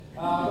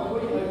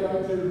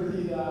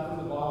read from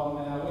the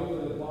Bible now. We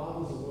believe the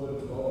Bible is the Word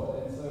of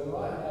God. And so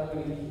right now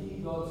we're going to hear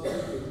God speak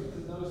to us.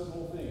 It's no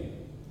small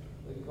thing.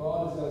 That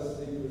God is going to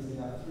speak to us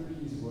now through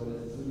His Word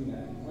as it's living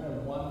at. We're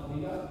in 1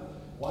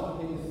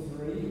 Peter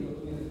 3,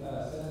 looking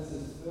at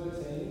sentences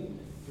 13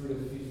 through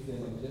to 15.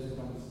 And just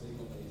come to speak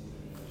on these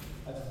two.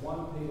 That's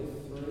 1 Peter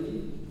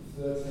 3,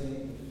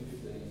 13 to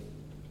 15.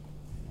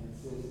 And it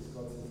says,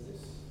 God says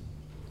this.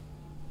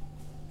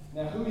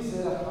 Now who is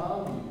there to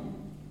harm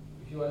you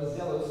if you are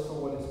zealous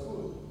for what is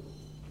good?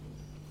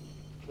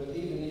 But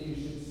even if you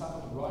should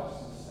suffer for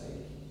righteousness'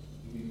 sake,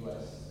 you'll be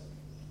blessed.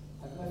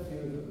 Have no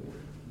fear of them,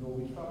 nor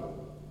be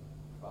troubled.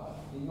 But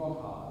in your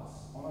hearts,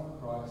 honour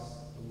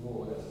Christ the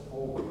Lord as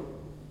holy,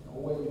 and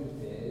always be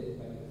prepared to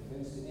make a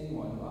defence to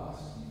anyone who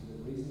asks you for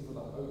the reason for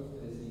the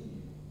hope that is in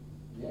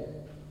you.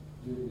 Yet,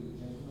 do it with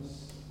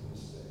gentleness and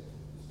respect.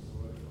 This is the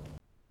word of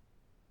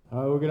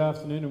God. Well, good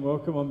afternoon and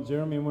welcome. I'm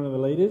Jeremy, I'm one of the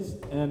leaders.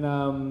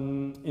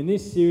 And in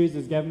this series,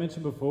 as Gav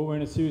mentioned before, we're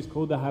in a series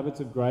called The Habits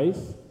of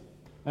Grace.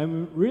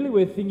 And really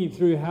we're thinking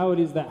through how it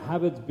is that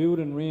habits build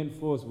and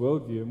reinforce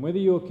worldview. And whether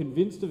you're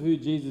convinced of who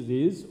Jesus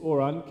is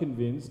or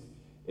unconvinced,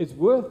 it's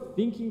worth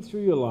thinking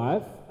through your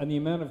life and the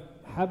amount of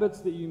habits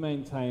that you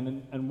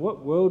maintain and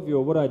what worldview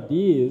or what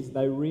ideas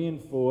they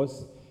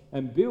reinforce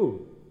and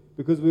build.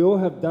 Because we all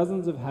have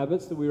dozens of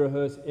habits that we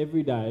rehearse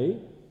every day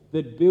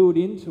that build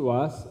into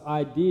us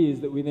ideas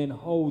that we then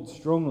hold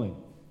strongly.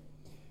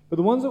 But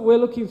the ones that we're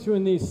looking through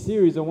in this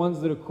series are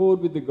ones that accord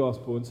with the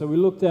gospel. And so we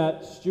looked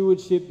at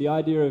stewardship, the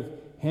idea of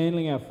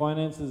handling our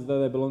finances as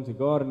though they belong to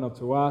God and not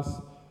to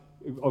us,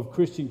 of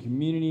Christian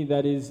community,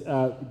 that is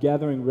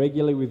gathering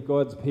regularly with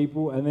God's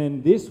people. And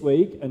then this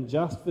week, and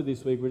just for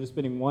this week, we're just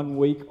spending 1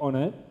 week on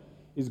it,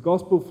 is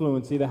gospel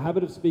fluency, the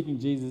habit of speaking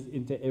Jesus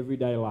into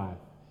everyday life.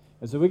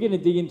 And so we're going to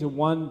dig into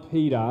 1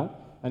 Peter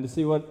and to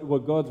see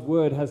what God's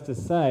word has to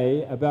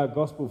say about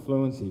gospel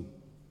fluency.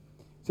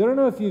 So I don't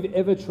know if you've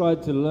ever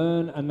tried to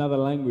learn another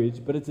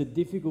language, but it's a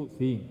difficult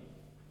thing.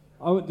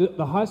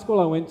 The high school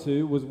I went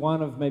to was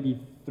one of maybe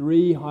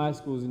 3 high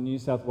schools in New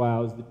South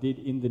Wales that did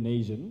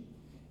Indonesian.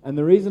 And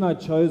the reason I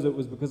chose it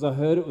was because I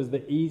heard it was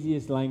the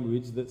easiest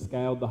language that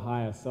scaled the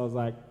highest. So I was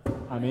like,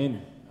 I'm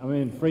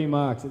in. Free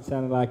marks, it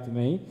sounded like to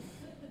me.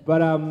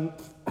 But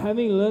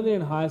having learned it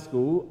in high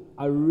school,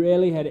 I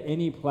rarely had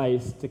any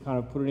place to kind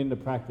of put it into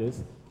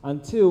practice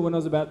until when I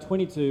was about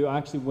 22, I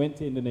actually went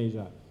to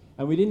Indonesia.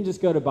 And we didn't just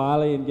go to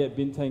Bali and get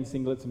bintang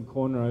singlets and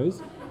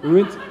cornrows. We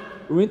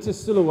went to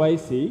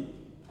Sulawesi,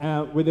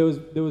 where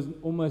there was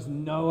almost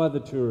no other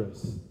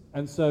tourists.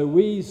 And so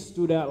we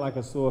stood out like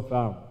a sore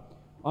thumb.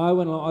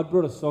 I'd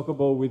brought a soccer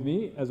ball with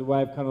me as a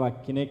way of kind of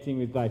like connecting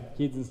with like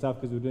kids and stuff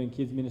because we were doing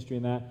kids ministry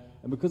and that.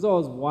 And because I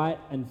was white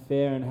and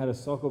fair and had a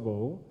soccer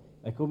ball,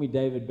 they called me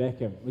David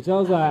Beckham, which I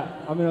was like,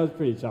 I was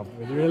pretty chuffed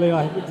with, really.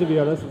 Like, to be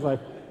honest, I was like,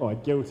 oh,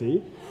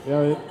 guilty. You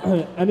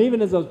know? And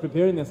even as I was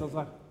preparing this, I was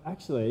like,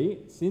 actually,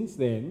 since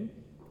then,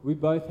 we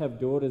both have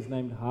daughters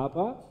named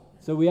Harper.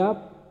 So we are,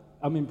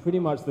 pretty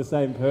much the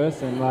same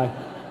person, like,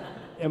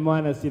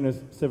 minus,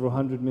 several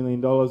 $100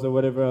 million or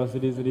whatever else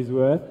it is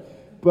worth.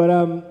 But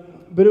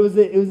it was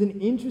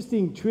an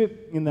interesting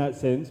trip in that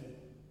sense,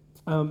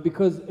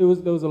 because there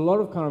was a lot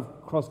of kind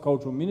of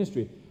cross-cultural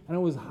ministry. And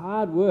it was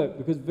hard work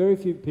because very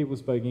few people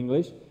spoke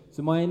English,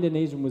 so my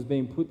Indonesian was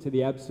being put to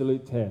the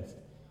absolute test.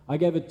 I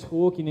gave a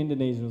talk in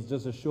Indonesian. It was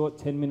just a short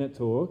 10-minute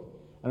talk.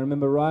 And I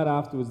remember right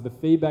afterwards, the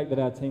feedback that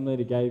our team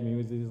leader gave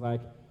me was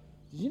like,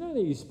 did you know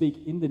that you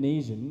speak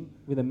Indonesian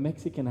with a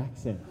Mexican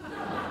accent?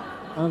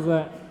 I was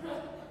like,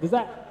 does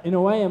that, in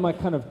a way, am I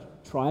kind of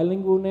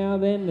trilingual now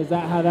then? Is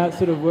that how that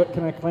sort of work?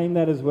 Can I claim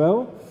that as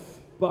well?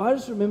 But I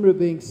just remember it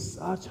being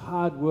such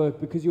hard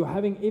work because you're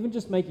even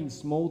just making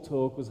small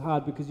talk was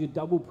hard because you're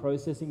double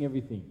processing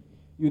everything.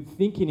 You'd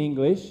think in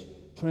English,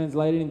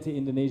 translate it into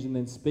Indonesian,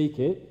 then speak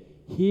it,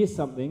 hear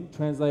something,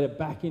 translate it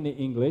back into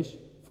English,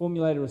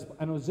 formulate a response,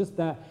 and it was just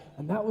that.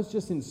 And that was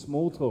just in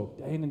small talk,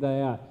 day in and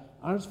day out.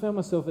 I just found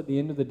myself at the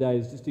end of the day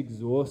just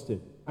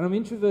exhausted. And I'm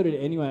introverted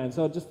anyway, and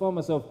so I just found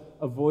myself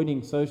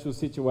avoiding social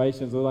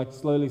situations or like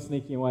slowly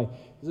sneaking away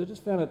because I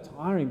just found it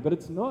tiring. But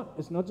it's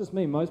not just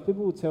me. Most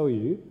people will tell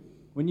you,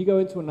 when you go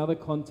into another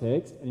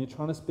context and you're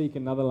trying to speak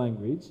another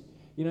language,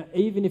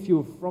 even if you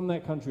were from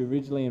that country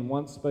originally and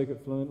once spoke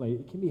it fluently,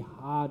 it can be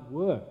hard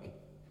work.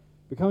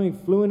 Becoming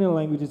fluent in a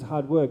language is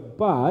hard work,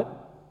 but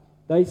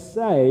they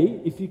say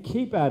if you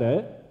keep at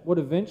it, what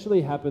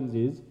eventually happens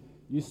is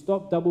you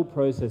stop double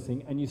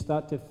processing and you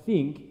start to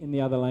think in the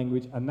other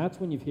language, and that's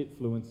when you've hit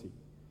fluency.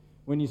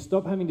 When you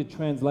stop having to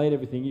translate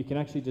everything, you can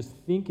actually just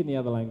think in the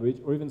other language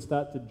or even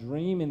start to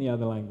dream in the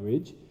other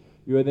language.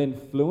 You are then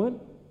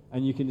fluent,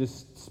 and you can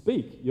just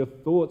speak. Your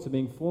thoughts are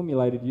being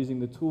formulated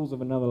using the tools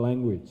of another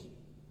language.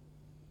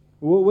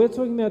 What we're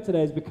talking about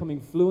today is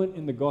becoming fluent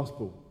in the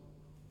gospel,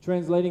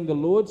 translating the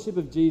lordship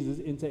of Jesus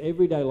into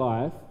everyday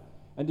life,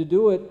 and to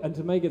do it and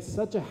to make it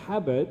such a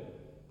habit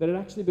that it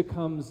actually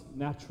becomes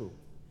natural.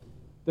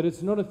 That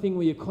it's not a thing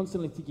where you're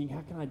constantly thinking,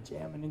 how can I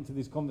jam it into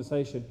this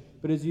conversation?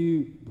 But as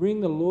you bring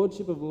the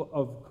lordship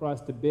of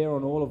Christ to bear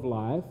on all of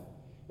life,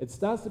 it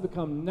starts to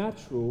become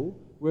natural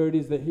where it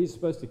is that he's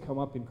supposed to come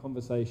up in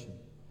conversation.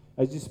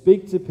 As you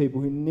speak to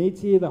people who need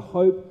to hear the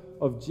hope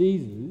of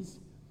Jesus,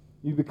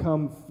 you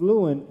become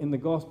fluent in the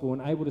gospel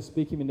and able to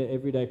speak him into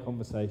everyday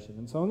conversation.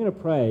 And so I'm going to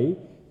pray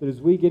that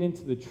as we get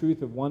into the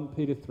truth of 1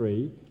 Peter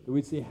 3, that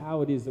we'd see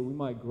how it is that we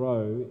might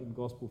grow in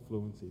gospel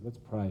fluency. Let's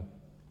pray.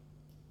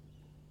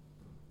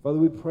 Father,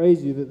 we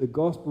praise you that the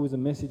gospel is a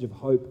message of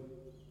hope,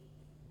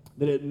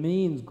 that it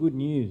means good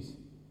news.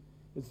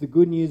 It's the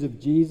good news of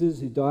Jesus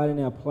who died in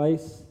our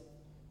place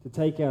to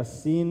take our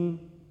sin,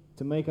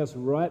 to make us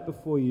right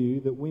before you,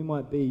 that we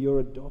might be your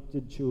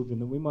adopted children,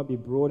 that we might be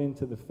brought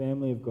into the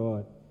family of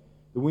God,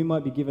 that we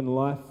might be given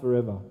life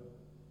forever.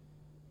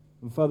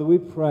 And Father, we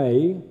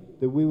pray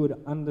that we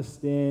would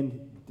understand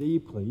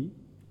deeply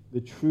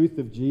the truth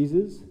of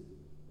Jesus,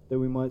 that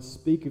we might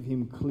speak of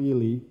him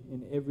clearly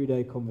in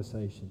everyday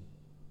conversation.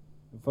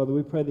 And Father,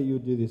 we pray that you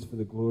would do this for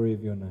the glory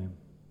of your name.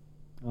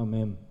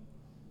 Amen.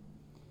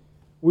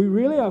 We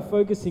really are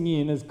focusing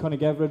in, as kind of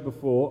Gav read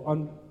before,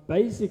 on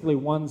basically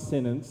one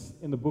sentence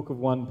in the book of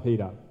 1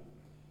 Peter.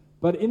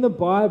 But in the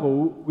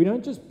Bible, we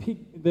don't just pick,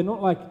 they're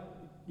not like,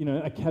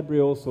 a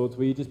Cadbury all sorts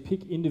where you just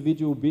pick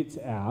individual bits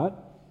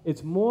out.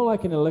 It's more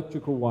like an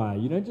electrical wire.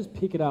 You don't just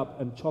pick it up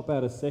and chop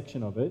out a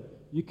section of it.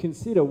 You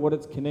consider what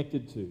it's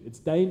connected to. It's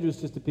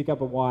dangerous just to pick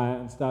up a wire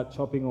and start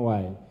chopping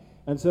away.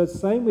 And so it's the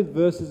same with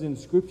verses in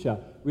Scripture.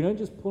 We don't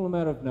just pull them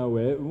out of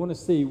nowhere. We want to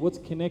see what's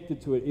connected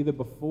to it, either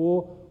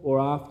before or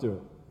after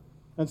it.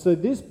 And so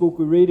this book,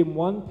 we read in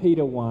 1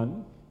 Peter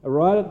 1,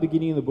 right at the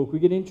beginning of the book, we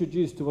get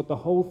introduced to what the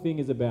whole thing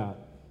is about.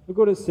 Look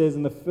what it says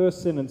in the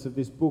first sentence of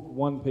this book,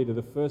 1 Peter,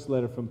 the first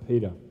letter from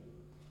Peter.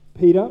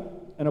 Peter,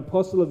 an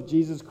apostle of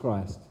Jesus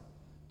Christ,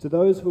 to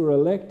those who are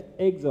elect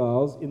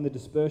exiles in the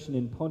dispersion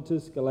in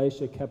Pontus,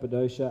 Galatia,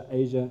 Cappadocia,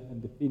 Asia,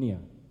 and Bithynia.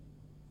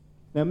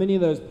 Now, many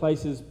of those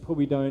places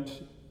probably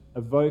don't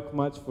evoke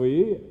much for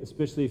you,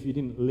 especially if you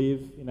didn't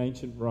live in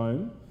ancient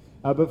Rome.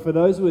 But for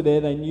those who were there,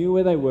 they knew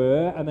where they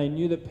were, and they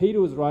knew that Peter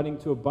was writing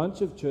to a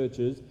bunch of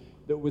churches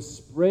that was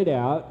spread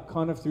out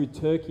kind of through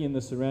Turkey and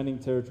the surrounding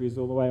territories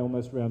all the way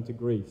almost around to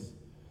Greece.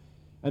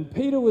 And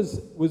Peter was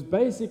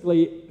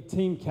basically a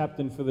team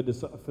captain for the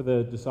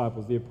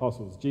disciples, the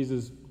apostles,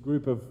 Jesus'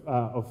 group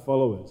of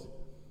followers.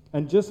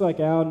 And just like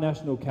our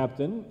national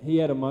captain, he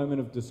had a moment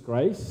of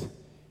disgrace.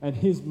 And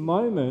his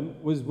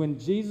moment was when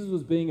Jesus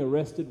was being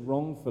arrested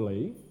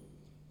wrongfully.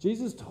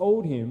 Jesus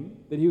told him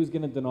that he was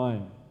going to deny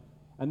him.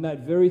 And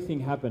that very thing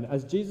happened.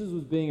 As Jesus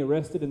was being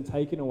arrested and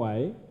taken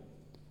away,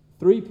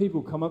 3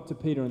 people come up to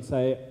Peter and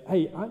say,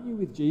 "Hey, aren't you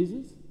with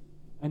Jesus?"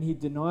 And he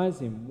denies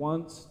him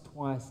once,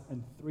 twice,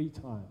 and 3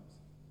 times.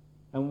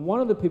 And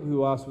one of the people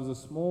who asked was a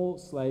small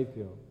slave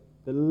girl,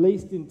 the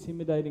least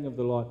intimidating of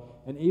the lot.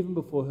 And even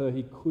before her,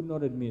 he could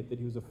not admit that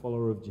he was a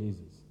follower of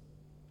Jesus.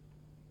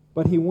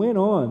 But he went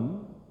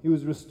on. He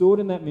was restored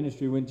in that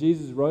ministry. When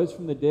Jesus rose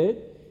from the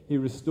dead, he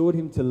restored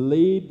him to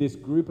lead this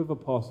group of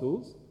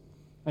apostles.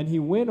 And he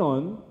went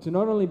on to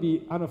not only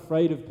be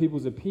unafraid of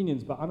people's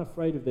opinions, but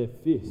unafraid of their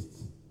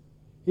fists.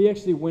 He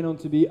actually went on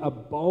to be a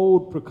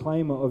bold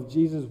proclaimer of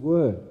Jesus'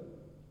 word.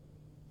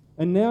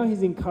 And now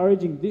he's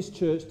encouraging this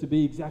church to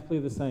be exactly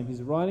the same.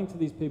 He's writing to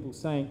these people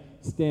saying,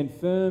 stand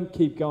firm,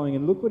 keep going.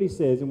 And look what he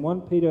says in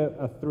 1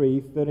 Peter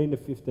 3, 13 to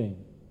 15.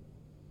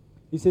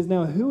 He says,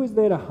 "Now who is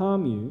there to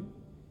harm you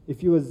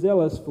if you are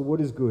zealous for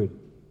what is good?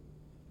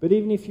 But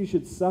even if you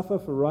should suffer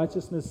for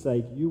righteousness'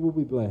 sake, you will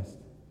be blessed.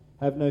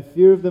 Have no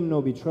fear of them,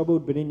 nor be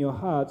troubled, but in your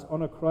hearts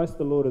honor Christ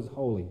the Lord as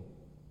holy."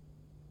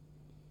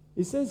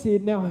 He says here,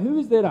 now who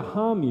is there to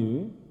harm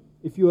you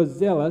if you are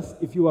zealous,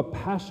 if you are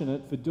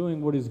passionate for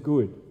doing what is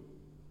good?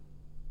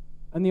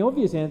 And the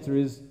obvious answer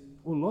is,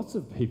 well, lots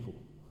of people.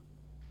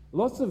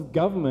 Lots of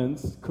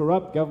governments,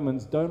 corrupt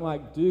governments, don't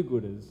like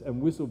do-gooders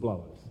and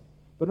whistleblowers.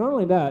 But not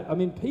only that,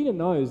 Peter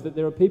knows that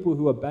there are people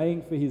who are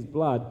baying for his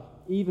blood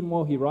even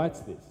while he writes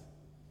this.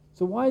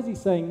 So why is he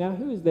saying, now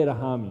who is there to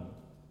harm you?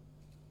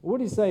 Well,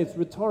 what he's saying, it's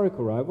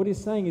rhetorical, right? What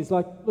he's saying is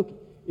like, look,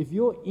 if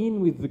you're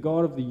in with the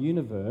God of the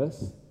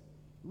universe,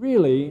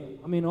 really,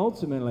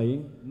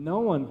 ultimately, no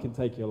one can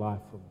take your life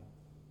from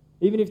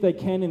you. Even if they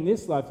can in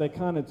this life, they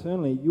can't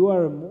eternally. You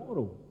are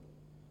immortal.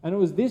 And it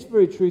was this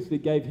very truth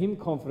that gave him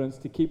confidence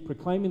to keep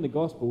proclaiming the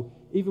gospel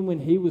even when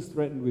he was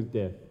threatened with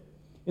death.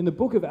 In the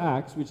book of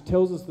Acts, which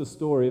tells us the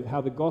story of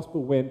how the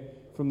gospel went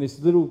from this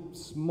little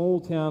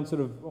small town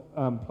sort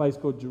of place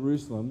called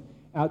Jerusalem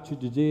out to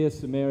Judea,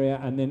 Samaria,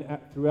 and then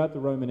throughout the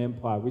Roman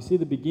Empire. We see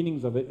the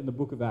beginnings of it in the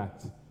book of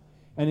Acts.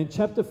 And in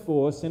chapter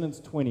 4, sentence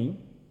 20,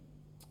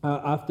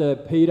 after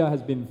Peter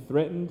has been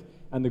threatened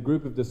and the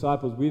group of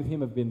disciples with him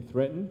have been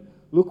threatened,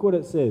 look what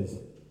it says.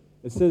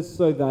 It says,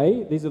 so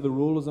these are the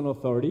rulers and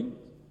authority,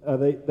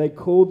 they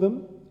called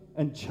them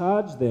and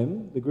charged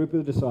them, the group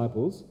of the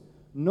disciples,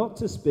 not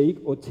to speak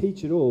or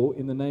teach at all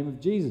in the name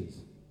of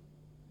Jesus.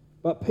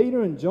 But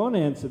Peter and John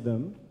answered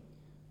them,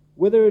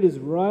 whether it is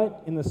right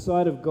in the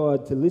sight of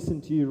God to listen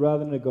to you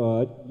rather than to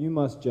God, you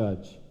must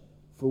judge.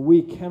 For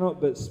we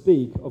cannot but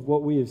speak of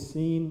what we have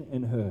seen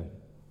and heard.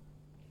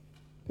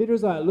 Peter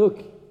is like,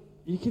 look,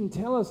 you can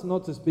tell us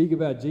not to speak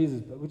about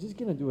Jesus, but we're just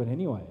going to do it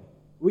anyway.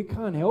 We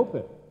can't help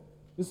it.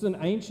 This is an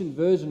ancient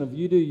version of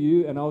you do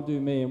you and I'll do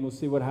me, and we'll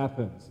see what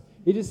happens.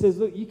 He just says,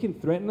 look, you can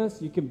threaten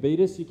us, you can beat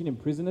us, you can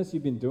imprison us,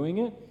 you've been doing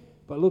it,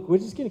 but look, we're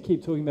just going to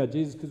keep talking about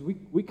Jesus because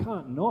we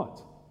can't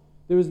not.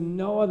 There is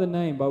no other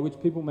name by which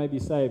people may be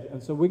saved,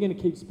 and so we're going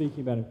to keep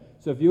speaking about him.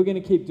 So if you're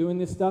going to keep doing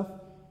this stuff,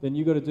 then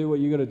you've got to do what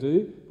you've got to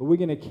do, but we're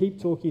going to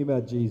keep talking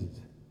about Jesus.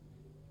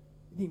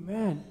 You think,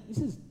 man, this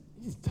is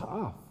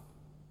tough.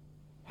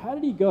 How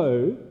did he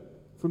go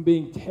from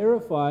being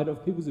terrified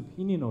of people's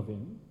opinion of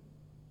him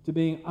to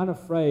being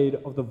unafraid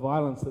of the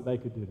violence that they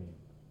could do to him?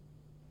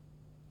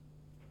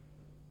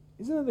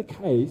 Isn't that the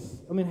case?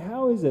 I mean,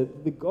 how is it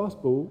that the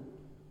gospel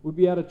would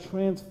be able to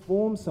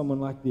transform someone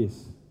like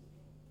this?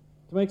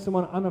 To make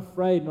someone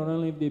unafraid not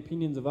only of the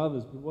opinions of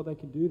others, but what they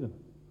can do to them.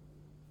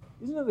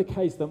 Isn't it the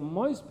case that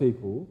most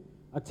people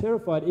are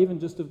terrified even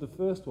just of the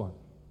first one?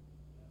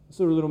 I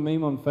saw a little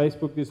meme on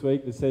Facebook this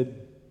week that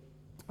said,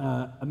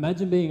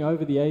 imagine being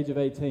over the age of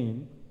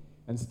 18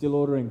 and still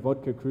ordering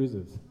vodka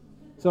cruises.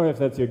 Sorry if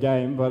that's your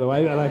game, by the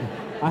way. Like,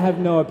 I have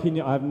no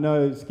opinion, I have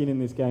no skin in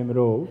this game at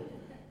all.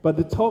 But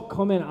the top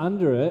comment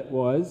under it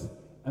was,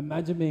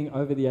 imagine being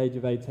over the age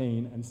of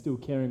 18 and still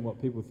caring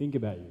what people think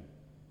about you.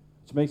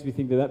 Which makes me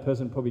think that that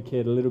person probably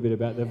cared a little bit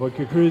about their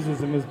vodka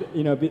cruises and was,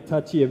 a bit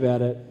touchy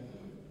about it.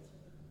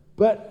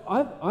 But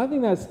I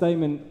think that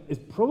statement is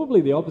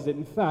probably the opposite.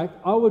 In fact,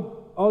 I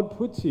would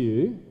put to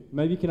you,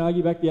 maybe you can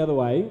argue back the other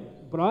way,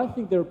 but I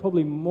think there are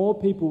probably more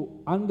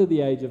people under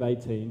the age of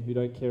 18 who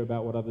don't care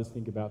about what others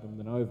think about them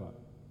than over.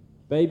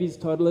 Babies,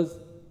 toddlers,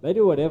 they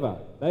do whatever.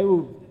 They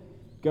will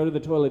go to the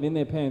toilet in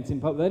their pants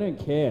in public. They don't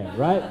care,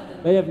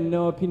 right? They have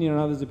no opinion on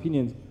others'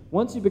 opinions.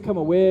 Once you become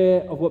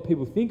aware of what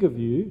people think of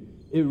you,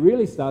 it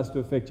really starts to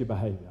affect your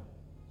behaviour.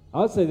 I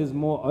would say there's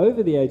more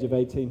over the age of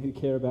 18 who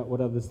care about what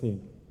others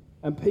think.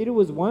 And Peter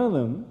was one of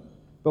them,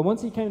 but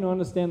once he came to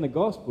understand the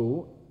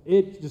gospel,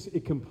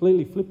 it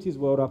completely flipped his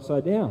world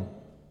upside down.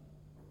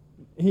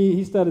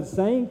 He started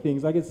saying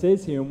things, like it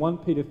says here in 1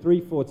 Peter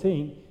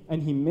 3:14,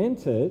 and he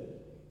meant it.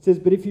 It says,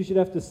 but if you should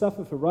have to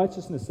suffer for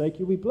righteousness' sake,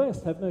 you'll be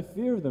blessed. Have no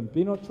fear of them.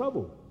 Be not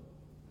troubled.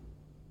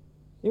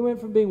 He went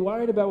from being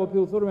worried about what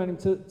people thought about him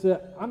to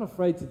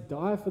unafraid to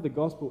die for the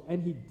gospel,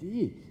 and he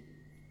did.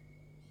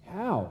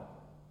 How?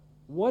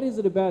 What is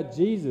it about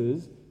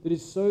Jesus that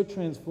is so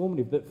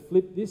transformative that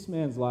flipped this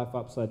man's life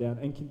upside down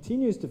and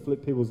continues to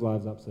flip people's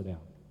lives upside down?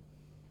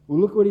 Well,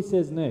 look what he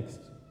says next.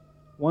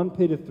 1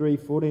 Peter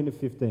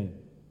 3:14-15.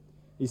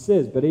 He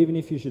says, but even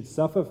if you should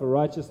suffer for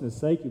righteousness'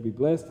 sake, you'll be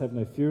blessed, have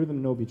no fear of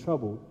them, nor be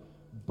troubled.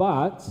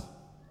 But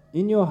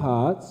in your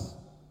hearts,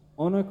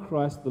 honor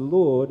Christ the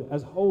Lord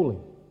as holy.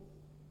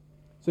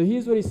 So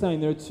here's what he's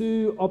saying. There are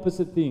two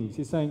opposite things.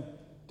 He's saying,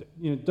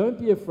 don't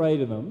be afraid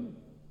of them.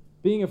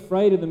 Being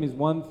afraid of them is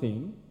one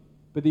thing,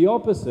 but the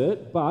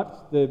opposite,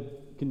 but the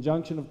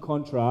conjunction of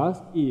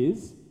contrast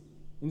is,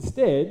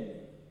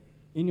 instead,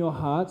 in your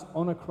hearts,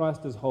 honor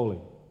Christ as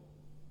holy.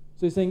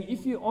 So he's saying,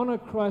 if you honor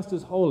Christ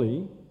as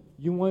holy,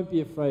 you won't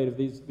be afraid of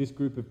this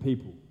group of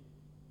people.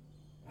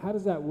 How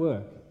does that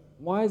work?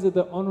 Why is it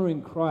that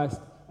honoring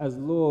Christ as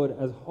Lord,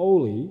 as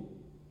holy,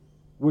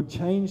 would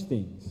change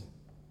things?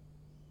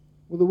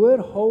 Well, the word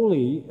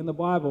holy in the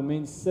Bible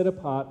means set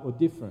apart or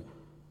different.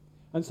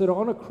 And so to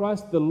honor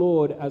Christ the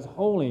Lord as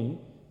holy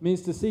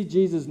means to see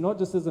Jesus not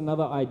just as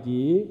another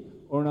idea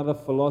or another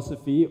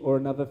philosophy or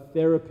another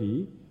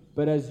therapy,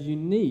 but as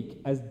unique,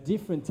 as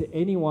different to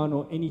anyone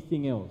or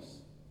anything else.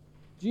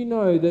 Do you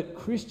know that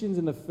Christians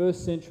in the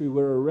first century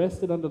were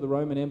arrested under the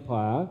Roman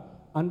Empire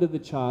under the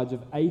charge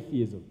of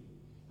atheism?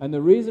 And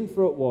the reason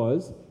for it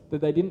was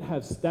that they didn't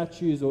have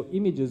statues or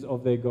images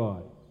of their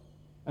God.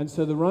 And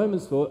so the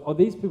Romans thought,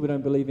 these people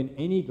don't believe in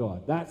any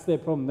God. That's their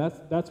problem.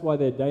 That's why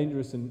they're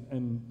dangerous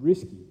and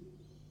risky.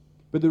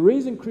 But the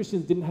reason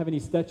Christians didn't have any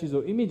statues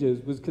or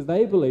images was because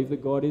they believed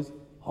that God is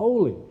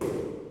holy.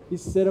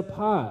 He's set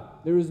apart.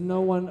 There is no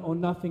one or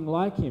nothing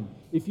like him.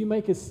 If you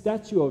make a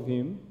statue of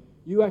him,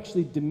 you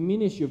actually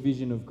diminish your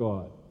vision of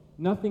God.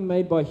 Nothing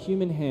made by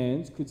human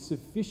hands could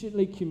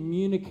sufficiently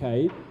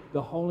communicate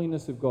the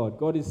holiness of God.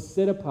 God is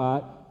set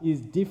apart, he is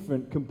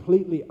different,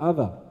 completely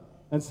other.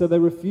 And so they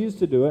refused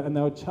to do it, and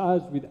they were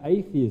charged with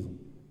atheism.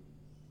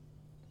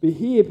 But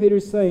here Peter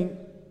is saying,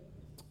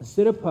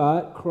 set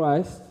apart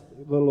Christ,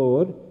 the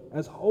Lord,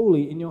 as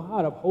holy in your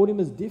heart. Uphold him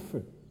as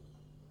different.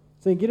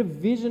 Saying, get a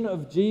vision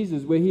of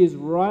Jesus where he is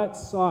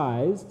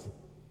right-sized,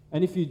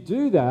 and if you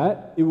do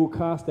that, it will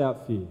cast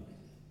out fear.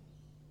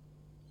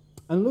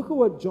 And look at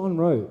what John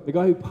wrote, the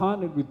guy who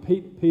partnered with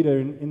Peter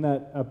in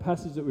that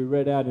passage that we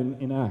read out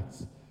in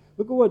Acts.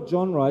 Look at what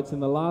John writes in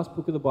the last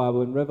book of the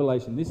Bible, in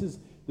Revelation. This is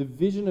the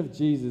vision of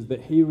Jesus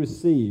that he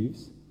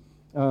receives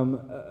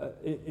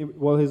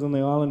while he's on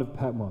the island of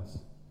Patmos.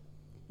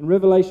 In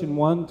Revelation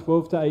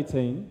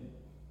 1:12-18,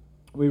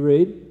 we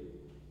read,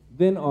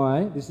 then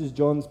I, this is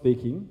John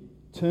speaking,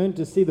 turned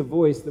to see the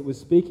voice that was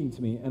speaking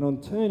to me, and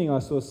on turning I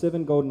saw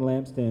 7 golden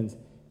lampstands,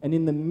 and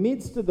in the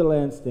midst of the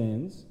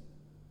lampstands,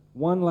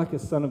 one like a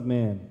son of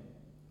man,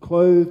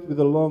 clothed with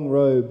a long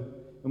robe,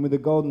 and with a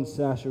golden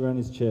sash around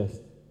his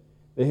chest.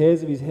 The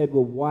hairs of his head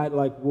were white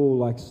like wool,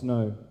 like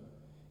snow.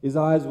 His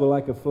eyes were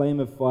like a flame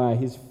of fire.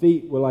 His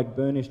feet were like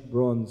burnished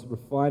bronze,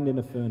 refined in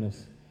a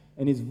furnace.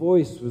 And his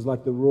voice was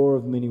like the roar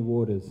of many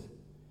waters.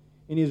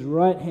 In his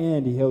right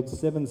hand he held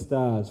 7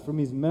 stars. From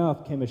his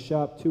mouth came a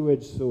sharp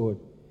 2-edged sword,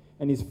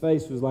 and his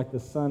face was like the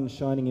sun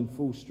shining in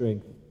full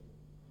strength.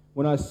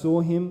 When I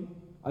saw him,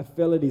 I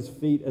fell at his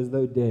feet as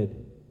though dead.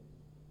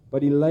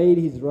 But he laid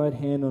his right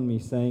hand on me,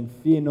 saying,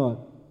 "Fear not,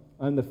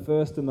 I am the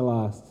first and the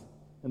last,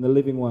 and the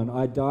living one.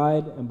 I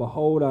died, and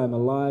behold, I am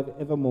alive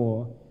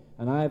evermore,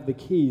 and I have the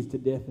keys to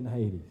death and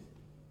Hades."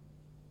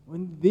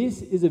 When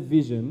this is a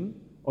vision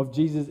of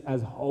Jesus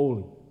as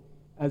holy,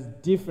 as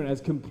different,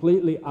 as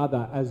completely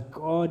other, as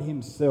God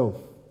himself.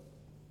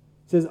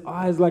 It says,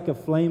 eyes like a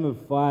flame of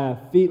fire,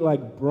 feet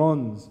like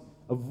bronze,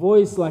 a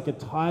voice like a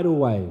tidal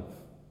wave,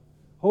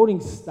 holding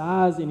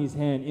stars in his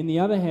hand, in the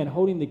other hand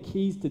holding the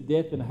keys to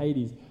death and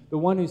Hades, the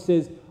one who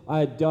says,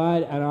 "I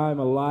died and I am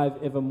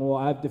alive evermore.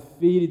 I have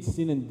defeated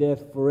sin and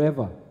death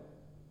forever."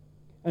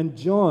 And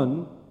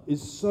John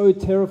is so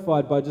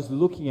terrified by just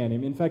looking at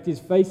him. In fact, his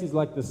face is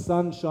like the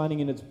sun shining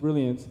in its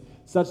brilliance,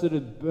 such that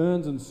it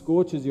burns and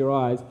scorches your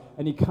eyes,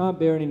 and he can't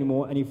bear it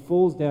anymore, and he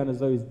falls down as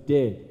though he's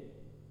dead.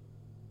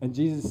 And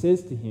Jesus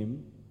says to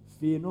him,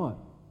 "Fear not."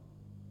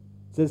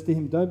 Says to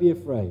him, "Don't be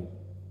afraid."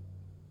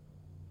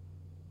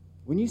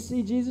 When you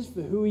see Jesus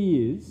for who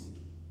he is,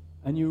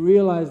 and you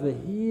realize that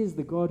he is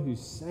the God who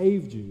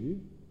saved you,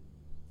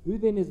 who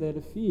then is there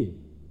to fear?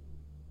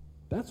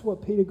 That's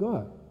what Peter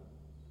got.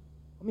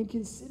 I mean,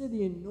 consider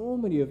the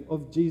enormity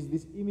of Jesus,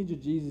 this image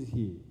of Jesus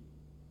here.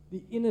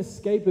 The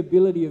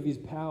inescapability of his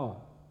power.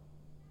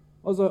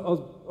 I was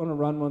on a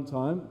run one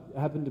time. It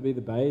happened to be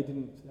the Bay. It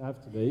didn't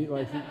have to be.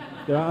 Like,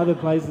 there are other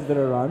places that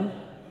I run.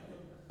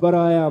 But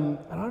and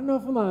I don't know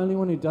if I'm the only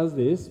one who does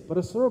this, but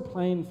I saw a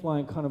plane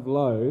flying kind of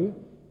low,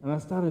 and I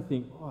started to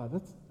think, oh,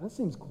 that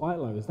seems quite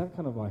low. Is that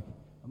kind of like,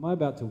 am I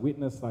about to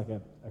witness like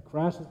a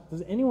crash?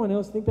 Does anyone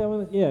else think that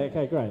one? Yeah,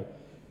 okay, great.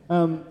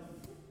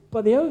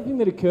 But the other thing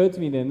that occurred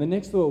to me then, the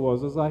next thought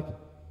was like,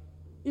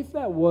 if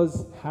that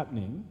was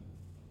happening,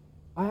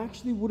 I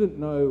actually wouldn't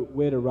know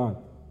where to run.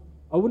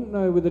 I wouldn't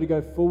know whether to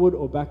go forward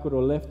or backward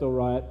or left or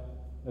right.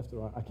 Left or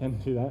right, I can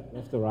do that,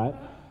 left or right.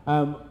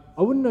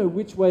 I wouldn't know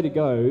which way to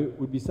go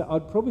would be,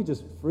 I'd probably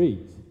just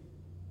freeze.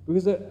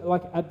 Because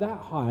like at that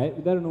height,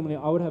 without a normally,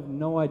 I would have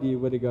no idea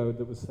where to go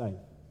that was safe.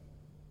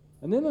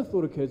 And then the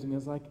thought occurred to me, I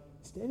was like,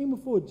 standing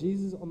before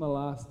Jesus on the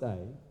last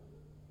day,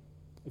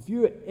 if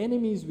you were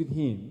enemies with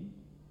him,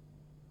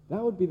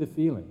 that would be the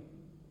feeling.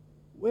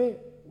 Where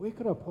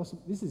could I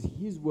possibly, this is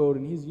his world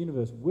and his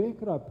universe, where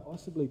could I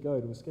possibly go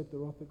to escape the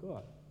wrath of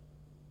God?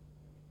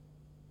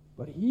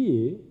 But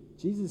here,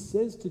 Jesus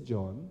says to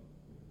John,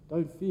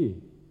 don't fear.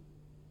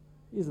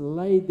 He's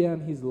laid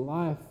down his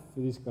life for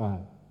this guy.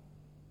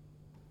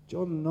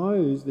 John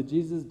knows that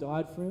Jesus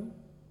died for him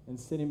and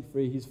set him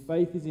free. His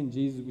faith is in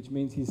Jesus, which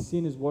means his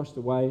sin is washed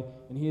away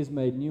and he is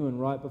made new and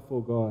right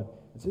before God.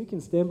 And so he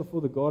can stand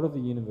before the God of the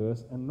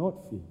universe and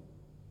not fear.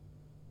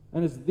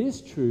 And it's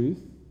this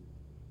truth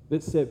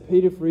that set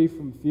Peter free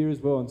from fear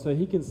as well. And so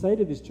he can say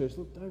to this church,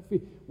 look, don't fear.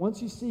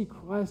 Once you see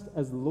Christ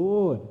as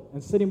Lord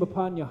and set him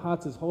apart in your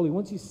hearts as holy,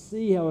 once you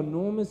see how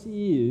enormous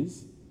he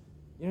is,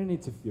 you don't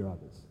need to fear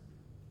others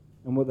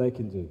and what they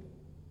can do.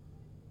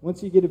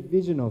 Once you get a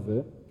vision of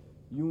it,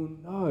 you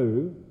will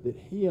know that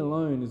he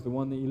alone is the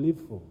one that you live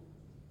for.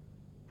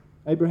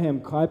 Abraham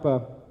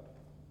Kuyper,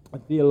 a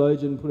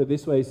theologian, put it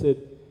this way. He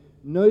said,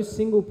 no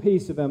single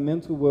piece of our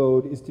mental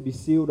world is to be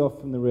sealed off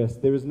from the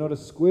rest. There is not a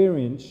square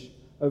inch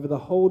over the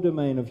whole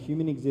domain of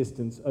human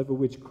existence over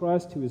which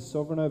Christ, who is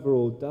sovereign over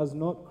all, does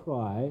not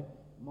cry,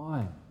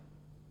 mine.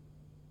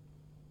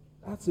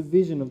 That's a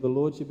vision of the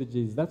Lordship of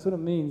Jesus. That's what it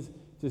means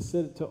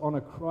to honor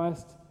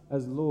Christ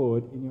as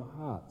Lord in your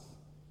hearts.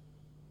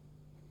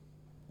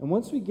 And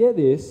once we get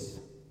this,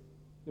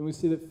 then we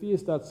see that fear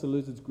starts to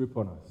lose its grip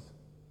on us.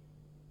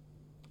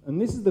 And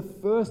this is the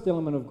first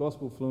element of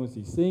gospel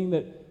fluency, seeing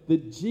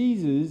that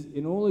Jesus,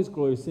 in all his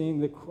glory, seeing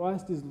that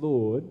Christ is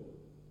Lord,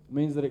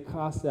 means that it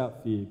casts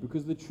out fear.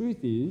 Because the truth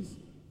is,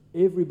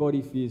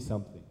 everybody fears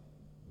something.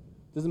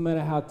 Doesn't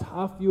matter how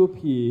tough you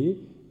appear,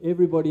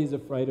 everybody is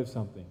afraid of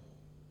something.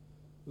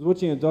 I was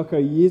watching a doco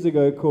years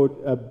ago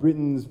called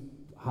Britain's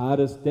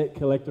Hardest Debt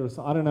Collector.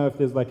 I don't know if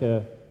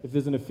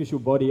there's an official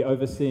body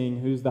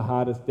overseeing who's the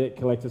hardest debt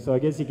collector, so I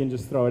guess you can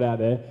just throw it out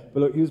there. But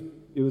look,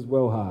 it was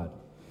well hard.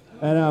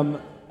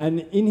 And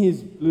in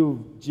his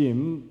little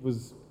gym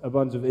was a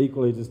bunch of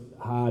equally just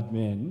hard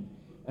men.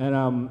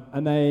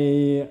 And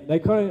they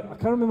kind of, I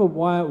can't remember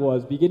why it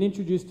was, but you get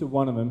introduced to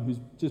one of them who's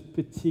just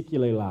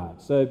particularly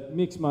large. So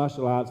mixed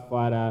martial arts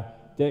fighter,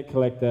 debt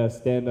collector,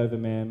 standover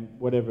man,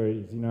 whatever it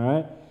is,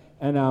 right?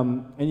 And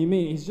you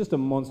mean he's just a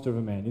monster of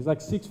a man. He's like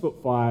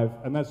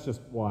 6'5", and that's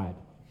just wide.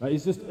 Right?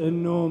 He's just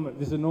enormous,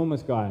 this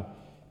enormous guy.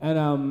 And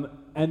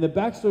the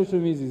backstory to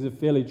him is he's a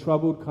fairly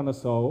troubled kind of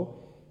soul.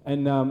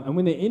 And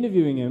when they're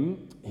interviewing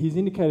him, he's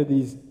indicated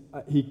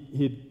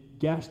he had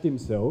gashed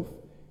himself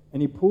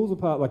and he pulls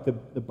apart like the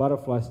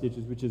butterfly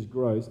stitches, which is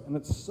gross, and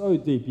it's so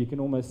deep you can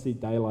almost see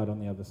daylight on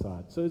the other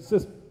side. So it's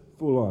just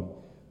full on.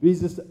 But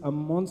he's just a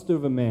monster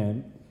of a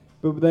man.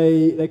 But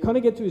they kind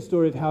of get to his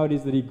story of how it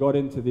is that he got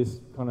into this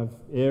kind of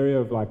area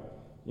of like,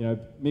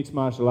 mixed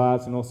martial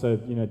arts and also,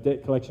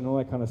 debt collection, all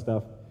that kind of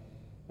stuff.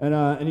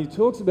 And he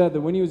talks about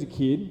that when he was a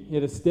kid, he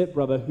had a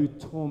stepbrother who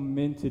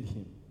tormented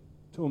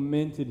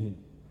him,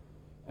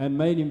 and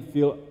made him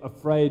feel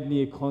afraid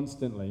near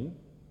constantly.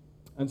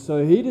 And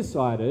so he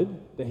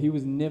decided that he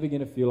was never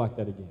going to feel like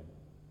that again.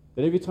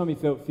 That every time he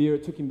felt fear,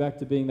 it took him back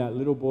to being that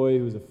little boy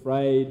who was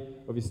afraid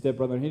of his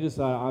stepbrother, and he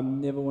decided, I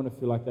never want to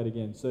feel like that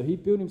again. So he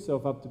built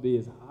himself up to be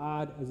as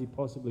hard as he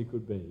possibly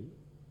could be.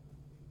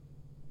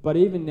 But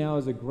even now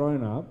as a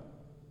grown-up,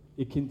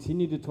 it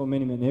continued to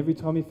torment him, and every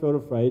time he felt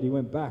afraid, he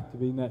went back to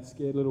being that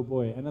scared little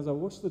boy. And as I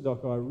watched the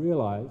doco, I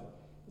realized,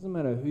 it doesn't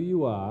matter who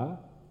you are,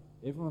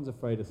 everyone's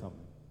afraid of something.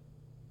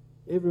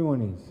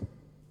 Everyone is.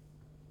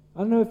 I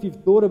don't know if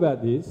you've thought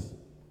about this,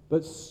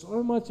 but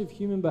so much of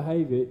human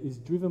behavior is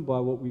driven by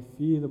what we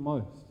fear the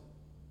most.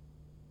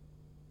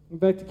 In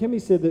fact, it can be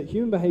said that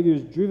human behavior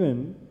is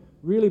driven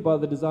really by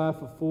the desire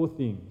for four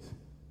things.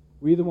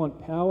 We either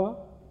want power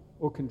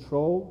or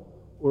control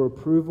or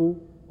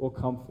approval or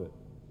comfort.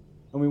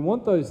 And we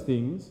want those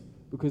things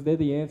because they're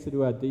the answer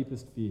to our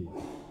deepest fears.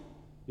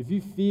 If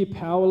you fear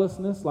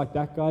powerlessness like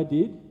that guy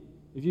did,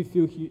 if you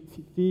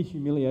fear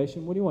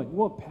humiliation, what do you want? You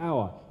want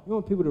power. You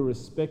want people to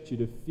respect you,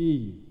 to fear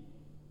you.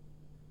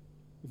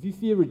 If you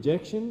fear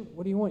rejection,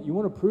 what do you want? You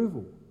want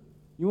approval.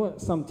 You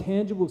want some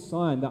tangible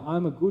sign that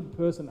I'm a good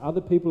person,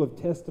 other people have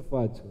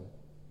testified to it.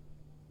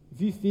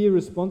 If you fear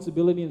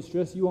responsibility and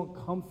stress, you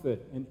want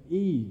comfort and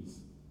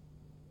ease.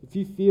 If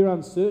you fear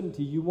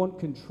uncertainty, you want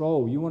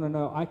control. You want to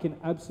know, I can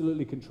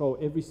absolutely control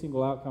every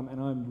single outcome and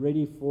I'm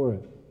ready for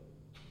it.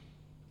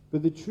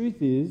 But the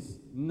truth is,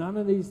 none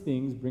of these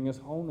things bring us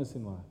wholeness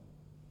in life.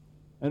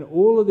 And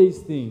all of these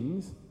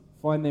things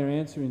find their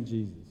answer in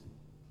Jesus.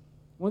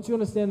 Once you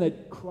understand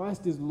that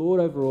Christ is Lord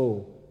over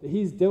all, that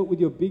He's dealt with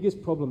your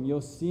biggest problem,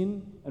 your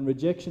sin and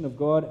rejection of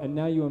God, and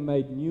now you are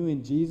made new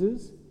in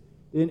Jesus,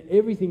 then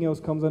everything else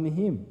comes under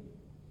Him.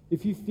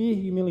 If you fear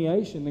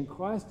humiliation, then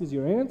Christ is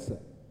your answer.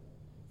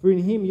 For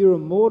in Him you're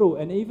immortal,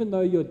 and even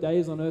though your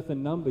days on earth are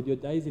numbered, your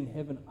days in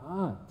heaven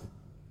aren't.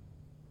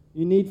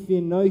 You need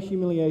fear no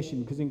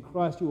humiliation, because in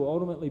Christ you will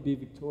ultimately be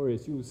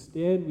victorious. You will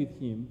stand with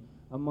Him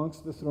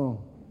amongst the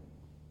throng.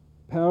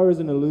 Power is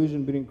an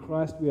illusion, but in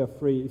Christ we are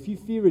free. If you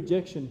fear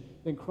rejection,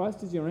 then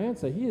Christ is your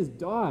answer. He has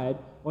died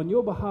on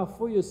your behalf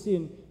for your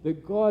sin,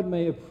 that God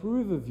may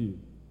approve of you,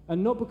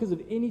 and not because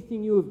of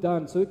anything you have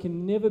done, so it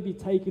can never be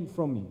taken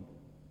from you.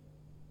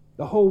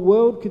 The whole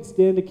world could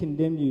stand to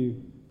condemn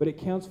you, but it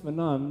counts for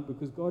none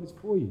because God is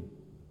for you.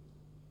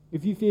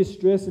 If you fear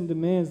stress and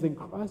demands, then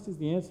Christ is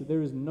the answer.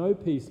 There is no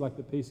peace like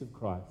the peace of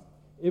Christ.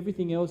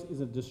 Everything else is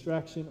a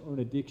distraction or an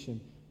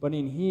addiction, but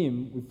in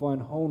Him we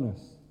find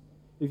wholeness.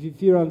 If you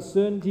fear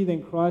uncertainty,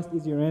 then Christ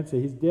is your answer.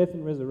 His death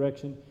and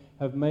resurrection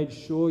have made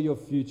sure your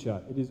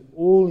future. It is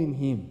all in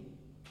Him.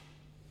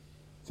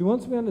 So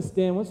once we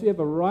understand, once we have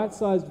a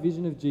right-sized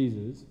vision of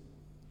Jesus,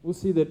 we'll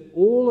see that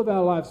all of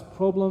our life's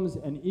problems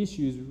and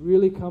issues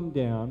really come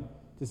down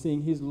to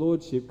seeing His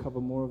Lordship cover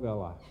more of our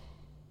life.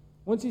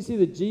 Once you see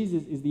that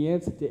Jesus is the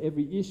answer to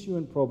every issue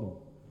and problem,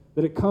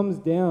 that it comes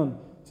down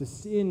to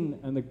sin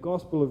and the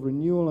gospel of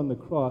renewal on the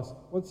cross,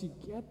 once you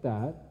get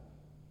that,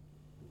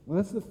 well,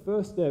 that's the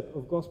first step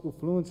of gospel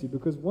fluency,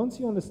 because once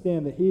you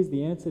understand that He is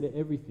the answer to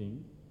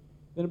everything,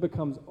 then it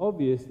becomes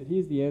obvious that He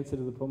is the answer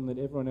to the problem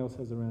that everyone else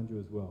has around you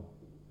as well.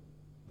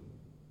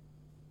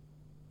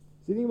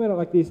 So think about it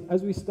like this.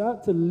 As we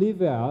start to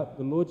live out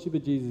the Lordship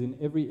of Jesus in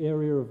every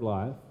area of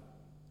life,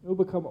 it will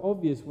become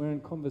obvious where in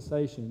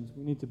conversations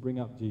we need to bring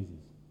up Jesus.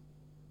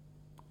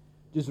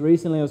 Just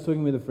recently I was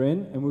talking with a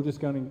friend, and we were just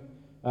going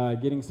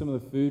getting some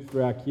of the food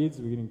for our kids.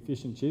 We were getting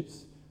fish and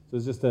chips. So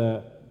it's just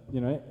a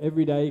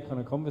everyday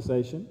kind of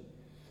conversation.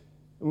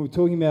 And we were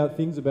talking about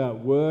things about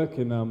work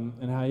and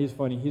how he's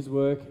finding his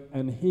work.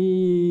 And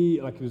he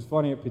was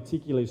finding it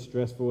particularly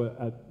stressful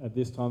at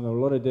this time. There were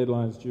a lot of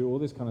deadlines due, all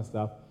this kind of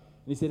stuff.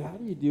 And he said, how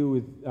do you deal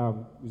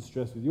with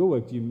stress with your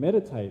work? Do you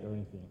meditate or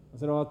anything? I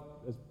said, oh,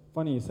 it's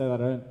funny you say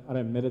that. I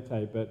don't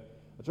meditate, but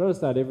I try to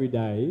start every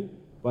day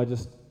by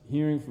just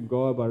hearing from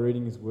God, by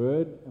reading His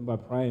Word, and by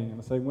praying. And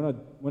I say,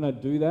 when I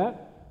do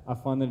that, I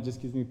find that it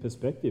just gives me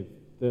perspective.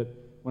 That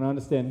when I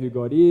understand who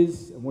God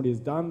is and what He has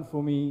done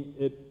for me,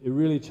 it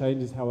really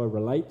changes how I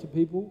relate to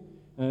people,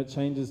 and it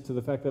changes to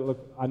the fact that,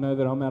 look, I know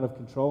that I'm out of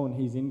control and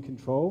He's in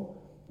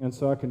control, and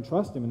so I can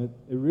trust Him, and it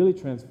really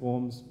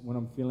transforms when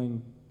I'm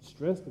feeling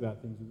stressed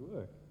about things with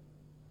work.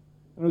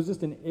 And it was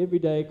just an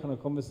everyday kind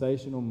of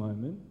conversational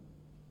moment,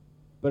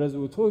 but as we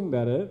were talking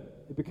about it,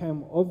 it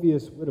became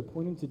obvious where to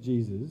point Him to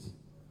Jesus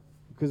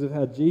because of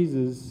how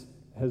Jesus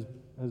has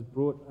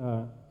brought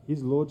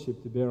His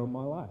Lordship to bear on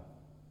my life.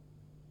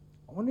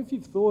 I wonder if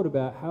you've thought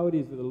about how it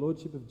is that the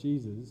Lordship of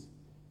Jesus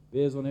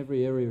bears on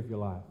every area of your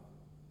life.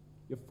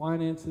 Your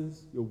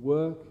finances, your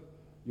work,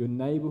 your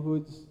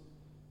neighborhoods,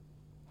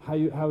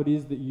 how it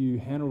is that you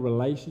handle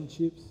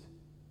relationships,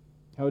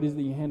 how it is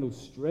that you handle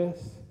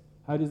stress,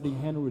 how it is that you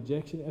handle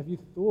rejection? Have you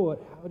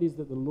thought how it is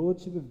that the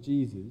Lordship of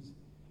Jesus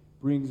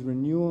brings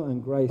renewal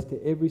and grace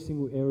to every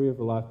single area of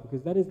life?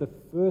 Because that is the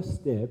first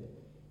step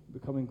in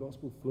becoming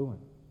gospel fluent.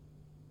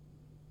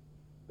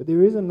 But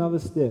there is another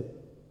step.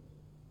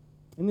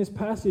 In this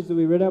passage that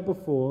we read out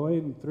before,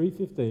 in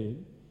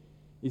 3:15,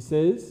 it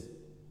says,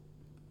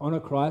 "Honor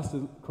Christ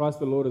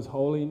the Lord as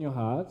holy in your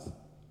hearts,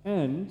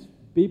 and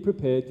be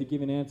prepared to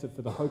give an answer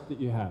for the hope that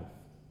you have."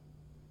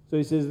 So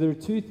he says there are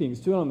two things,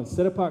 two elements.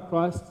 Set apart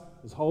Christ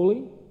as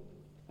holy,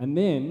 and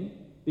then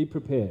be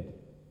prepared.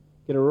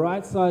 Get a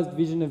right-sized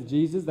vision of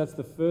Jesus. That's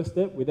the first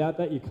step. Without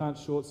that, you can't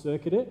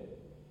short-circuit it.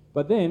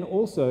 But then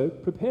also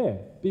prepare.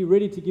 Be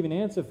ready to give an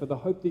answer for the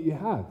hope that you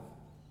have.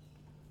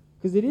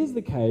 Because it is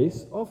the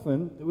case,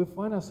 often, that we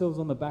find ourselves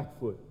on the back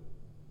foot.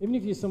 Even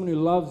if you're someone who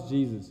loves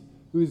Jesus,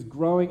 who is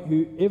growing,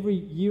 who every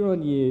year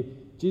on year,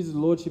 Jesus'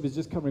 Lordship is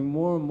just covering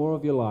more and more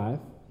of your life,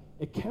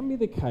 it can be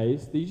the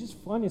case that you just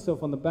find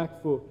yourself on the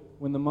back foot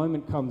when the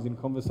moment comes in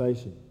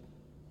conversation.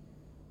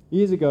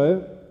 Years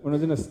ago, when I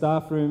was in a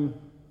staff room,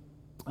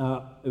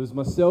 it was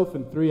myself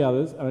and 3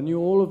 others, and I knew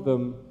all of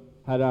them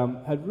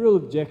had real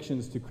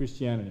objections to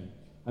Christianity.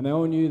 And they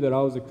all knew that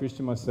I was a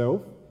Christian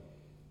myself.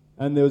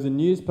 And there was a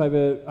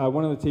newspaper,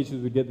 one of the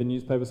teachers would get the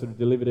newspaper sort of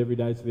delivered every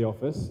day to the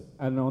office,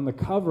 and on the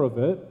cover of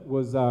it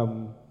was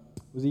a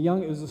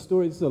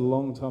story, this is a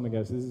long time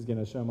ago, so this is going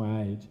to show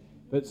my age,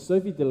 but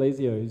Sophie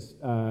Delezio, who's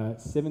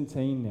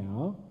 17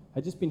 now,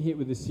 had just been hit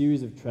with a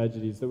series of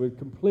tragedies that were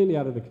completely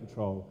out of her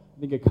control.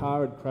 I think a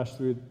car had crashed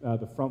through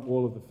the front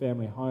wall of the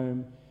family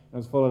home, and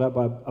was followed up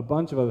by a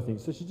bunch of other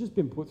things. So she'd just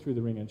been put through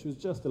the ringer, and she was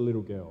just a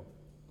little girl.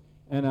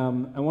 And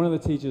one of the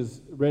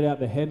teachers read out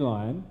the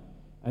headline,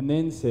 and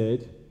then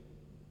said,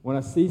 "When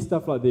I see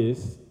stuff like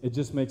this, it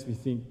just makes me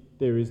think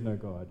there is no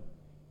God."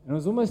 And it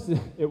was almost,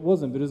 it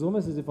wasn't, but it was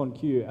almost as if on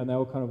cue, and they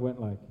all kind of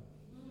went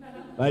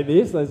like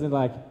this, as in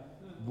like,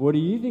 "What do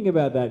you think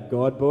about that,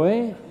 God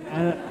boy?"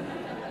 And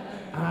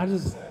I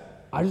just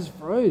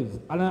froze.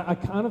 And I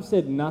kind of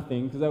said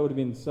nothing, because that would have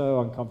been so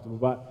uncomfortable,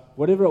 but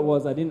whatever it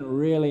was, I didn't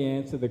really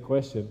answer the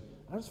question.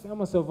 I just found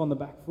myself on the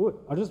back foot.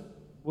 I just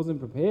wasn't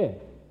prepared.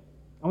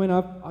 I mean,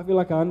 I feel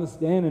like I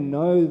understand and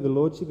know the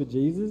Lordship of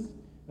Jesus.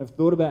 I've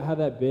thought about how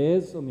that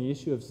bears on the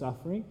issue of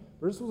suffering,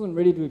 but I just wasn't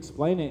ready to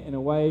explain it in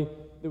a way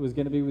that was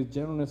going to be with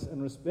gentleness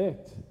and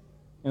respect,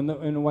 and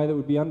in a way that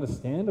would be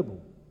understandable.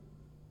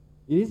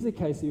 It is the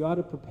case that you are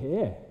to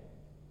prepare.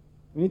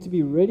 We need to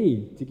be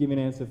ready to give an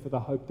answer for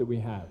the hope that we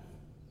have.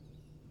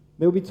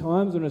 There will be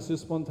times when it's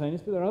just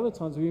spontaneous, but there are other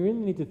times where we really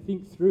need to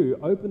think through,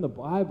 open the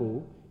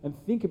Bible, and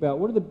think about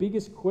what are the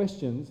biggest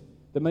questions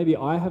that maybe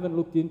I haven't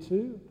looked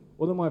into,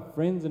 or that my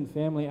friends and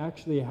family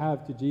actually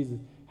have to Jesus.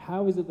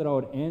 How is it that I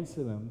would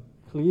answer them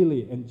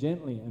clearly and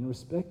gently and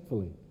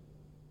respectfully?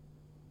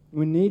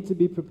 We need to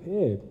be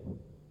prepared.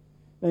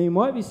 Now, you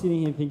might be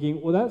sitting here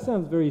thinking, well, that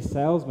sounds very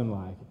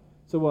salesman-like.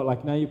 So what,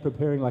 like now you're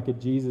preparing like a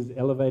Jesus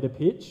elevator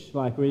pitch,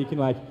 like where you can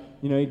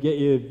get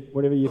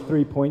your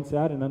 3 points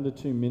out in under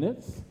 2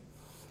 minutes?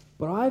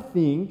 But I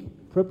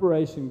think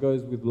preparation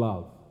goes with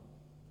love.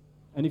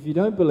 And if you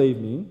don't believe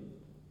me,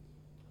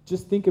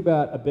 just think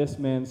about a best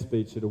man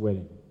speech at a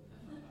wedding.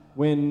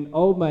 When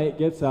old mate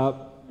gets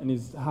up and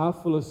is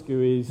half full of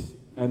skewies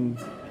and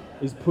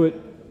is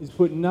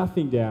put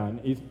nothing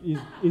down.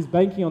 He's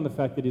banking on the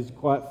fact that he's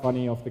quite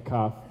funny off the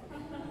cuff,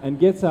 and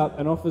gets up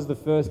and offers the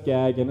first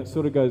gag, and it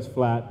sort of goes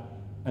flat.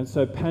 And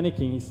so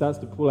panicking, he starts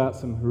to pull out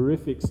some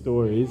horrific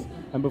stories,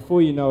 and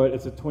before you know it,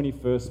 it's a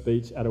 21st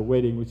speech at a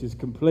wedding, which is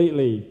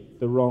completely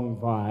the wrong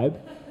vibe.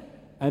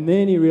 And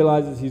then he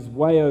realizes he's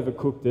way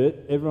overcooked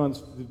it.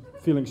 Everyone's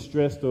feeling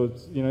stressed or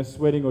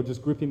sweating or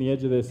just gripping the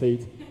edge of their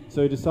seats.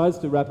 So he decides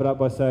to wrap it up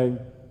by saying,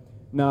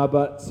 "Nah,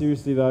 but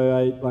seriously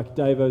though,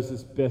 Davo's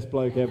the best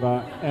bloke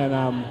ever, and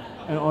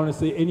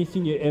honestly,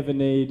 anything you ever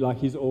need,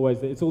 he's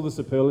always there." It's all the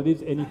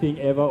superlatives, anything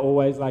ever,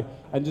 always,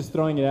 and just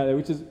throwing it out there,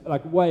 which is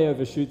way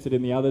overshoots it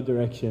in the other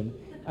direction,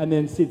 and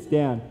then sits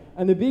down.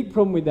 And the big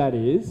problem with that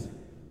is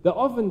that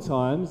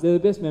oftentimes they're the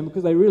best men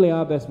because they really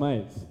are best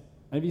mates.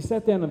 And if you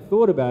sat down and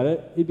thought about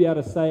it, he'd be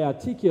able to say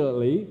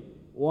articulately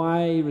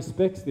why he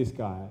respects this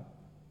guy.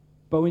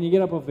 But when you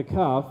get up off the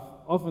cuff,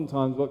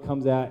 oftentimes what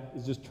comes out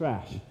is just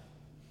trash.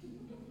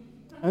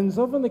 And it's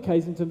often the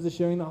case in terms of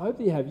sharing the hope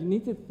that you have. You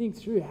need to think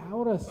through, how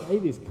would I say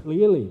this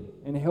clearly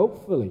and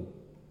helpfully?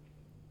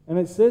 And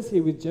it says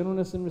here, with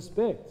gentleness and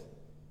respect,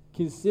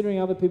 considering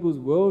other people's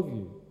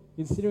worldview,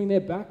 considering their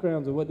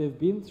backgrounds or what they've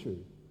been through,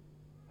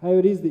 how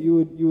it is that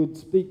you would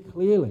speak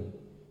clearly.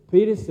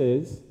 Peter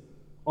says,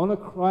 "Honor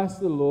Christ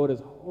the Lord as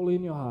holy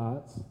in your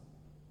hearts,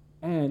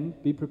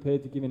 and be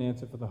prepared to give an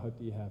answer for the hope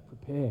that you have."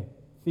 Prepare,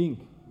 think,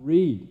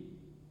 read,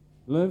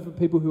 learn from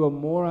people who are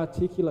more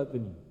articulate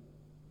than you.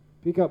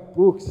 Pick up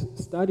books,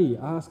 study,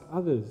 ask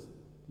others.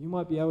 You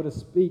might be able to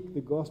speak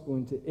the gospel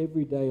into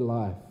everyday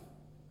life.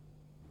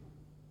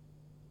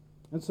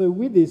 And so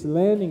with this,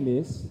 landing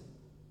this,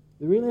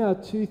 there really are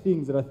two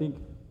things that I think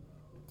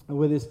are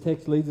where this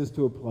text leads us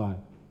to apply.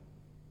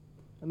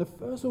 And the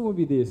first one would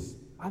be this.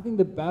 I think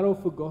the battle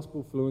for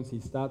gospel fluency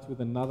starts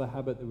with another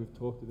habit that we've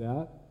talked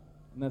about,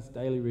 and that's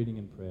daily reading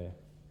and prayer.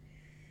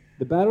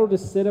 The battle to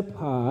set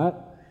apart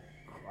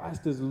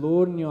Christ as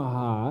Lord in your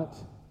heart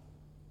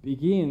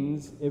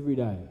begins every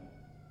day,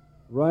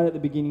 right at the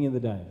beginning of the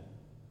day.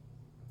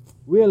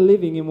 We are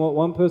living in what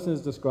one person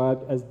has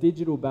described as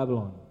digital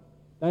Babylon.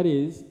 That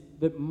is,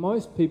 that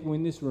most people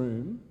in this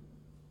room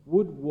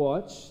would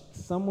watch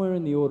somewhere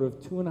in the order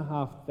of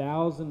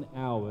 2,500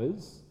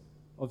 hours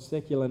of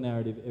secular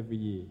narrative every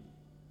year.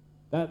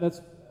 That's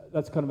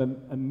kind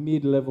of a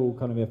mid-level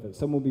kind of effort.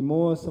 Some will be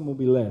more, some will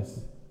be less.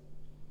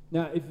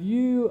 Now, if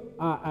you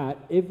are at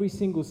every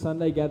single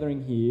Sunday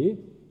gathering here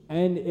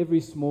and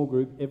every small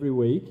group every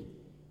week,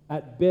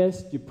 at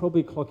best, you're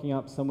probably clocking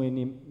up somewhere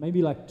near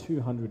maybe like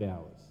 200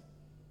 hours.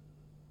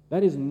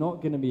 That is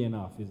not going to be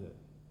enough, is it?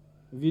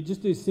 If you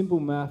just do simple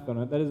math on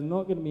it, that is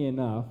not going to be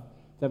enough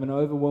to have an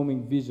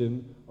overwhelming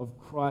vision of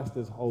Christ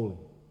as holy.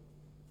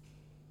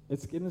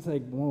 It's going to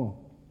take more.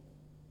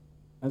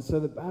 And so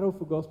the battle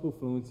for gospel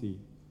fluency,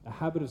 a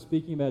habit of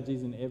speaking about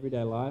Jesus in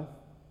everyday life,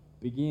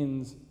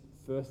 begins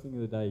first thing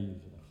of the day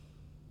usually.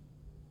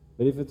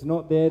 But if it's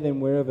not there, then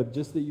wherever,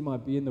 just that you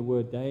might be in the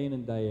Word day in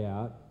and day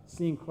out,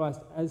 seeing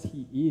Christ as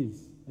He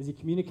is, as He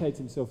communicates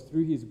Himself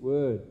through His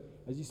Word,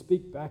 as you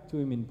speak back to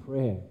Him in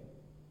prayer.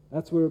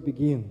 That's where it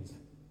begins.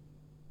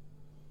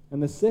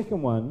 And the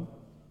second one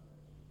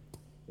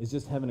is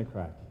just having a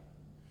crack.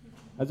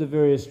 That's a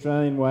very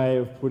Australian way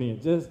of putting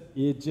it.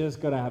 You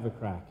just got to have a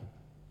crack.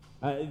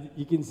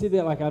 You can see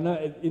that, like I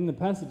know in the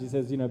passage it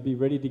says, be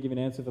ready to give an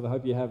answer for the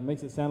hope you have. It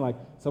makes it sound like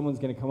someone's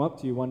going to come up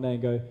to you one day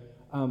and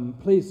go,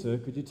 please, sir,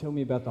 could you tell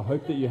me about the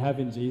hope that you have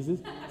in Jesus?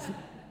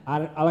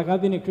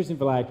 I've been a Christian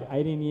for like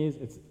 18 years.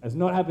 It's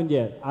not happened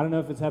yet. I don't know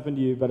if it's happened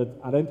to you, but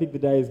I don't think the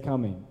day is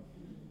coming.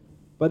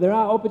 But there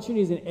are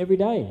opportunities in every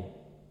day.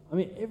 I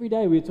mean, every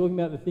day we're talking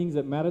about the things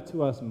that matter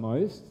to us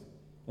most,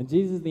 and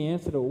Jesus is the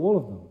answer to all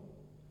of them.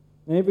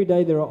 And every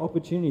day there are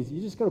opportunities.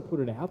 You just got to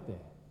put it out there.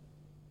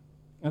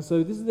 And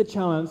so this is the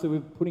challenge that we're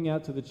putting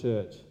out to the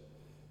church.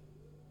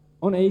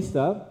 On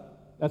Easter,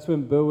 that's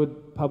when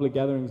Burwood Public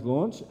Gatherings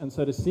launch, and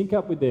so to sync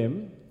up with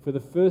them, for the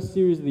first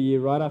series of the year,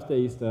 right after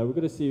Easter, we've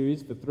got a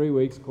series for 3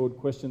 weeks called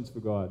Questions for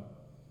God.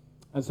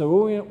 And so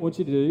what we want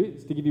you to do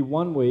is to give you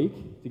 1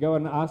 week to go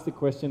and ask the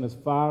question as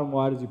far and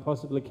wide as you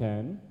possibly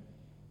can.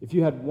 If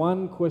you had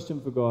one question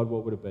for God,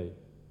 what would it be?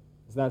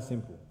 It's that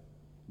simple.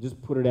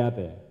 Just put it out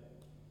there.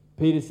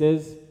 Peter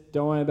says,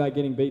 don't worry about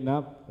getting beaten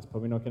up. That's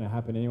probably not going to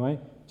happen anyway.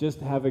 Just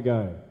have a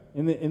go.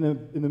 In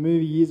the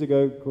movie years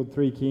ago called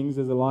Three Kings,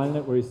 there's a line in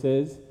it where he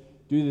says,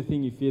 do the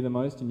thing you fear the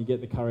most and you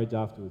get the courage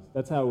afterwards.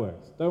 That's how it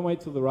works. Don't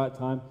wait till the right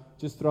time.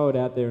 Just throw it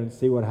out there and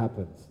see what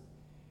happens.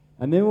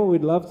 And then what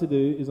we'd love to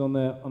do is on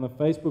the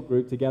Facebook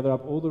group to gather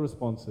up all the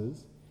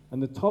responses,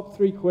 and the top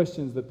 3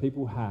 questions that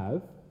people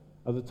have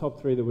are the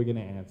top 3 that we're going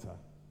to answer.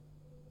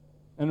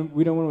 And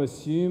we don't want to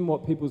assume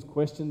what people's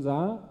questions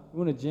are.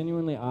 We want to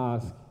genuinely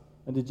ask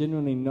and to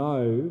genuinely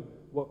know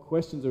what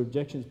questions or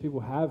objections people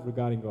have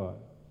regarding God.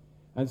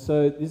 And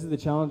so this is the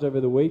challenge over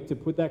the week, to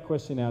put that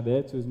question out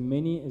there to as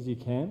many as you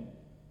can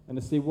and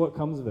to see what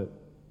comes of it.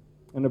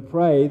 And to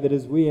pray that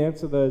as we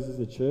answer those as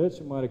a church,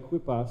 it might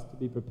equip us to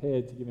be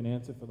prepared to give an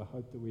answer for the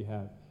hope that we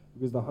have.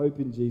 Because the hope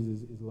in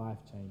Jesus is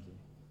life-changing.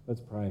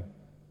 Let's pray.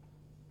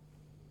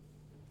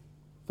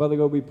 Father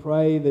God, we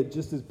pray that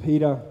just as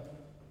Peter,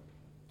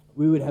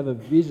 we would have a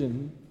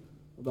vision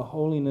of the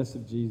holiness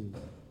of Jesus,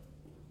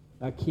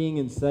 our King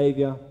and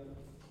Saviour,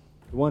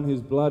 the one whose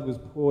blood was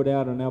poured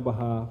out on our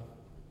behalf,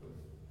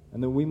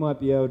 and that we might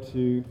be able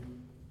to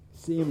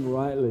see Him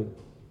rightly.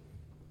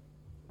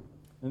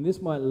 And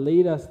this might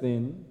lead us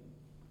then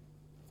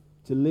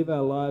to live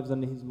our lives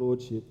under His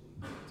Lordship,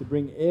 to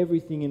bring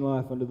everything in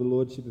life under the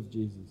Lordship of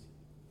Jesus.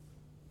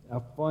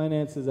 Our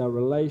finances, our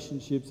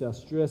relationships, our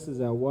stresses,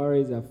 our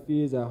worries, our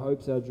fears, our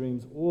hopes, our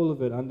dreams, all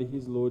of it under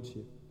His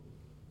Lordship.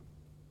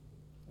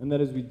 And that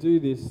as we do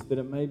this, that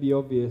it may be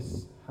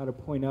obvious how to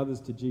point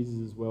others to Jesus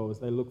as well as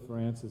they look for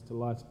answers to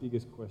life's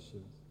biggest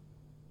questions.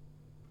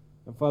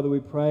 And Father, we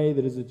pray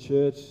that as a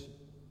church,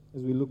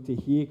 as we look to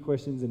hear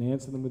questions and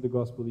answer them with the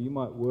gospel, that You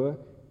might work,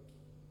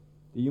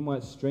 that You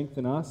might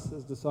strengthen us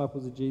as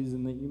disciples of Jesus,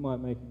 and that You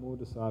might make more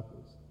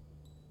disciples.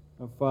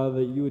 And Father,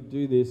 that You would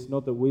do this,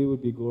 not that we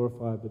would be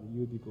glorified, but that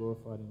You would be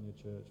glorified in Your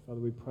church. Father,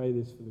 we pray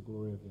this for the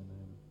glory of Your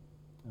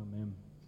name. Amen.